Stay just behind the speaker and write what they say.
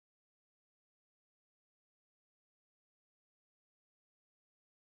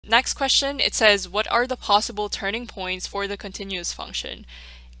next question, it says, what are the possible turning points for the continuous function?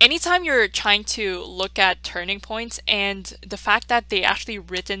 Anytime you're trying to look at turning points, and the fact that they actually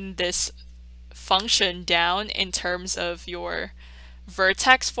written this function down in terms of your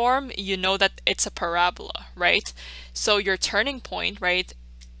vertex form, you know that it's a parabola, right? So your turning point, right?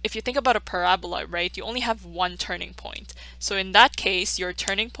 If you think about a parabola, right, you only have one turning point. So in that case, your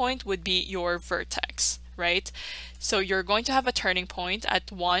turning point would be your vertex, right? So you're going to have a turning point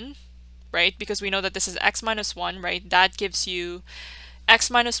at 1, right? Because we know that this is x minus 1, right? That gives you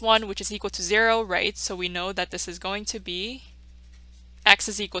x minus 1, which is equal to 0, right? So we know that this is going to be x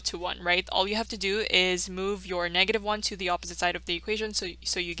is equal to 1, right? All you have to do is move your -1 to the opposite side of the equation,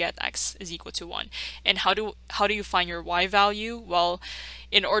 so you get x is equal to 1. And how do you find your y value? Well,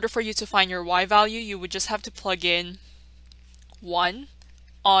 in order for you to find your y value, you would just have to plug in 1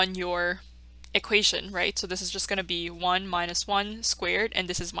 on your equation, right? So this is just going to be 1 minus 1 squared, and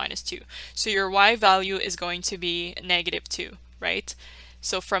this is minus 2. So your y value is going to be -2, right?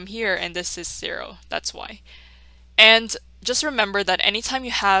 So from here, and this is 0, that's why. And just remember that anytime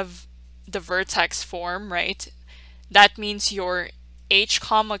you have the vertex form, right, that means your h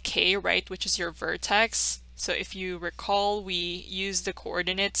comma k, right, which is your vertex. So if you recall, we use the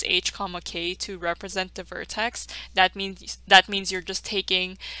coordinates h comma k to represent the vertex. That means you're just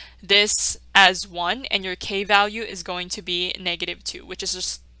taking this as 1, and your k value is going to be -2, which is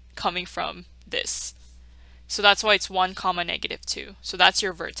just coming from this. So that's why it's 1 comma -2. So that's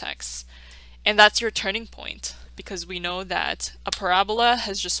your vertex. And that's your turning point, because we know that a parabola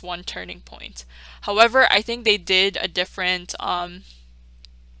has just one turning point. However, I think they did a different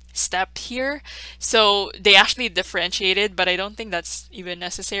step here. So they actually differentiated, but I don't think that's even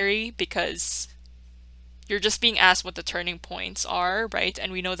necessary, because you're just being asked what the turning points are, right?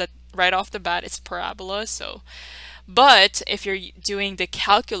 And we know that right off the bat it's parabola. So, but if you're doing the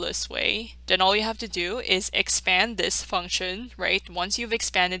calculus way, then all you have to do is expand this function, right? Once you've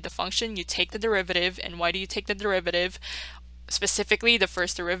expanded the function, you take the derivative. And why do you take the derivative? Specifically the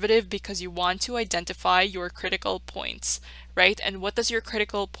first derivative, because you want to identify your critical points, right? And what does your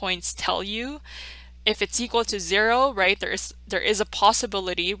critical points tell you? If it's equal to 0, right, there is a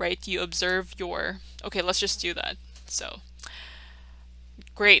possibility, right, you observe your, okay, let's just do that. So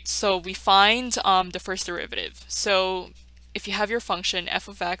great, so we find the first derivative. So if you have your function f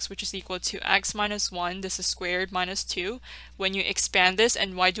of x, which is equal to x minus 1, this is squared minus 2. When you expand this,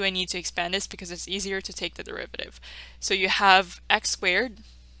 and why do I need to expand this? Because it's easier to take the derivative. So you have x squared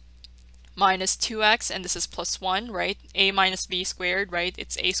minus 2x, and this is plus 1, right? A minus b squared, right?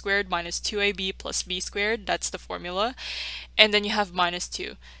 It's a squared minus 2ab plus b squared. That's the formula. And then you have minus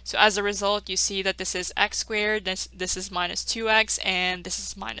 2. So as a result, you see that this is x squared, this is minus 2x, and this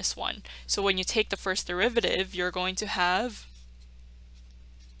is minus 1. So when you take the first derivative, you're going to have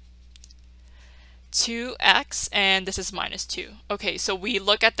 2x, and this is minus 2. Okay, so we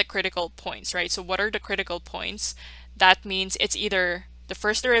look at the critical points, right? So what are the critical points? That means it's either the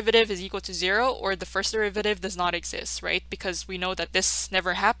first derivative is equal to 0 or the first derivative does not exist, right? Because we know that this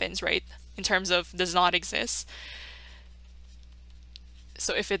never happens, right? In terms of does not exist.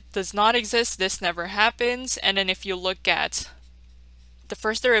 So if it does not exist, this never happens. And then if you look at the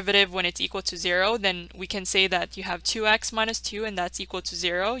first derivative when it's equal to 0, then we can say that you have 2x minus 2, and that's equal to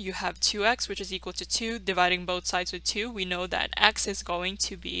 0. You have 2x, which is equal to 2, dividing both sides with 2. We know that x is going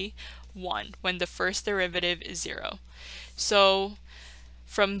to be 1 when the first derivative is 0. So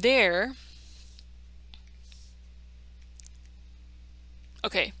from there,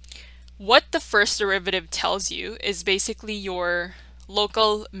 okay, what the first derivative tells you is basically your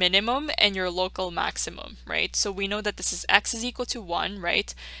local minimum and your local maximum, right? So we know that this is x is equal to 1,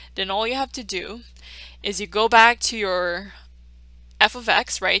 right? Then all you have to do is you go back to your f of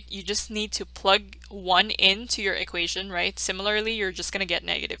x, right? You just need to plug 1 into your equation, right? Similarly, you're just going to get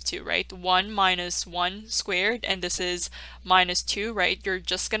 -2, right? 1 minus 1 squared, and this is minus 2, right? You're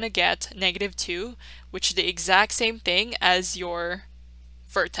just going to get -2, which is the exact same thing as your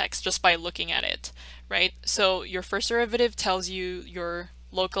vertex just by looking at it, right? So your first derivative tells you your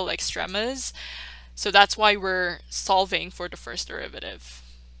local extremas. So that's why we're solving for the first derivative.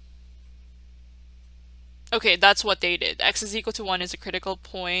 Okay, that's what they did. X is equal to 1 is a critical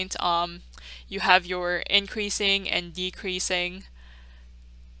point. You have your increasing and decreasing.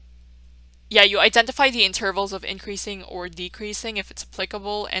 Yeah, you identify the intervals of increasing or decreasing if it's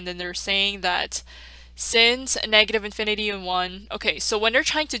applicable, and then they're saying that since -infinity and 1, okay, so when they're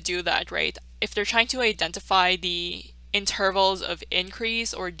trying to do that, right, if they're trying to identify the intervals of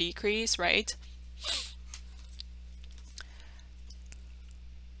increase or decrease, right,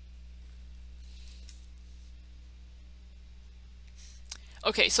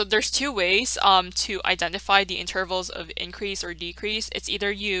 Okay, so there's two ways to identify the intervals of increase or decrease. It's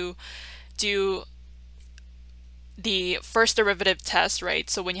either you do the first derivative test, right?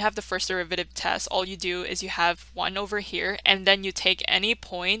 So when you have the first derivative test, all you do is you have 1 over here, and then you take any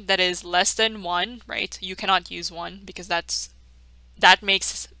point that is less than 1, right? You cannot use 1 because that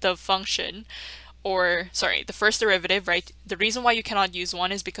makes the function, or sorry, the first derivative, right? The reason why you cannot use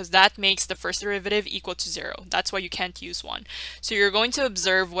 1 is because that makes the first derivative equal to 0. That's why you can't use 1. So you're going to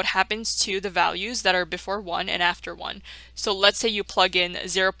observe what happens to the values that are before 1 and after 1. So let's say you plug in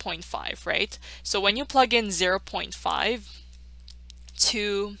 0.5, right? So when you plug in 0.5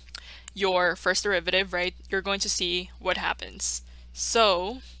 to your first derivative, right, you're going to see what happens.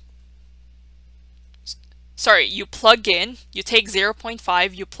 So sorry, you take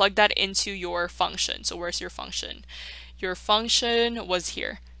 0.5, you plug that into your function. So where's your function? Your function was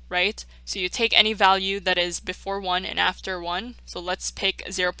here, right? So you take any value that is before 1 and after 1. So let's pick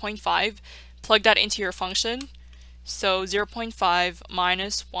 0.5, plug that into your function. So 0.5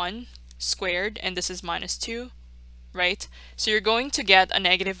 minus 1 squared, and this is minus 2, right? So you're going to get a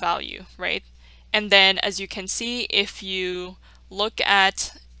negative value, right? And then as you can see, if you look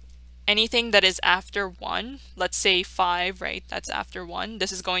at anything that is after 1, let's say 5, right? That's after 1.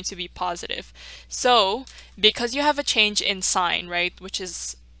 This is going to be positive. So because you have a change in sign, right, which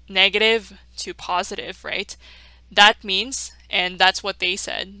is negative to positive, right? That means, and that's what they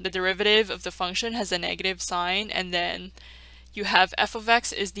said, the derivative of the function has a negative sign, and then you have f of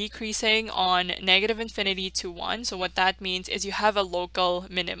x is decreasing on negative infinity to 1. So what that means is you have a local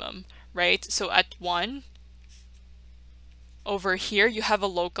minimum, right? So at 1, over here, you have a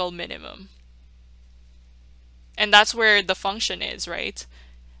local minimum. And that's where the function is, right?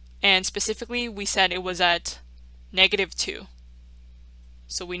 And specifically, we said it was at negative 2.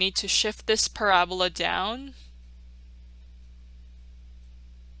 So we need to shift this parabola down.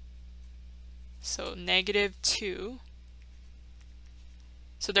 So negative 2.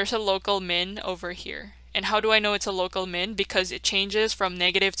 So there's a local min over here. And how do I know it's a local min? Because it changes from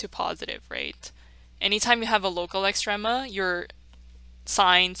negative to positive, right? Anytime you have a local extrema, your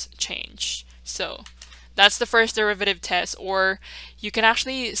signs change. So that's the first derivative test, or you can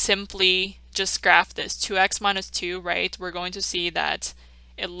actually simply just graph this 2x minus 2, right? We're going to see that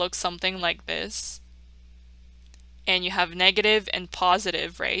it looks something like this. And you have negative and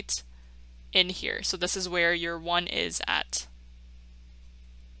positive, right, in here. So this is where your 1 is at.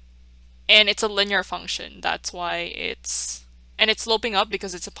 And it's a linear function. That's why and it's sloping up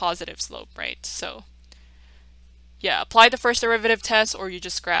because it's a positive slope, right? So yeah, apply the first derivative test, or you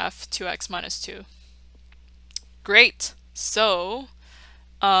just graph 2x minus 2. Great. So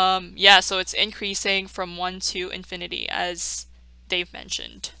yeah, so it's increasing from 1 to infinity, as Dave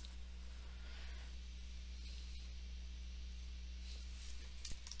mentioned.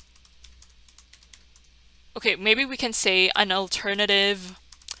 Okay, maybe we can say an alternative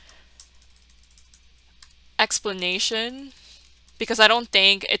explanation, because I don't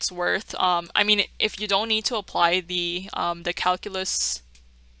think it's worth, I mean, if you don't need to apply the calculus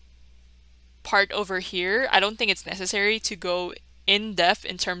part over here, I don't think it's necessary to go in depth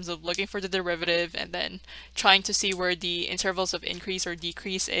in terms of looking for the derivative and then trying to see where the intervals of increase or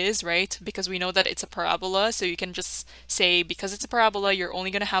decrease is, right? Because we know that it's a parabola, so you can just say, because it's a parabola, you're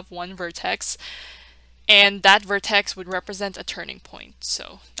only going to have one vertex, and that vertex would represent a turning point.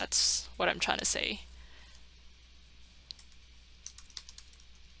 So that's what I'm trying to say.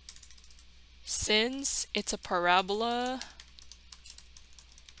 Since it's a parabola,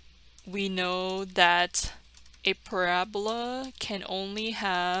 we know that a parabola can only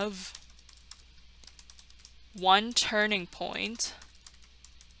have one turning point,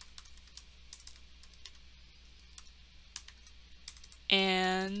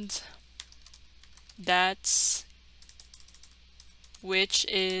 and that's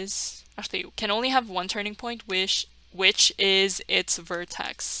actually can only have one turning point, which is its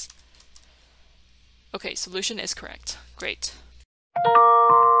vertex. Okay, solution is correct. Great.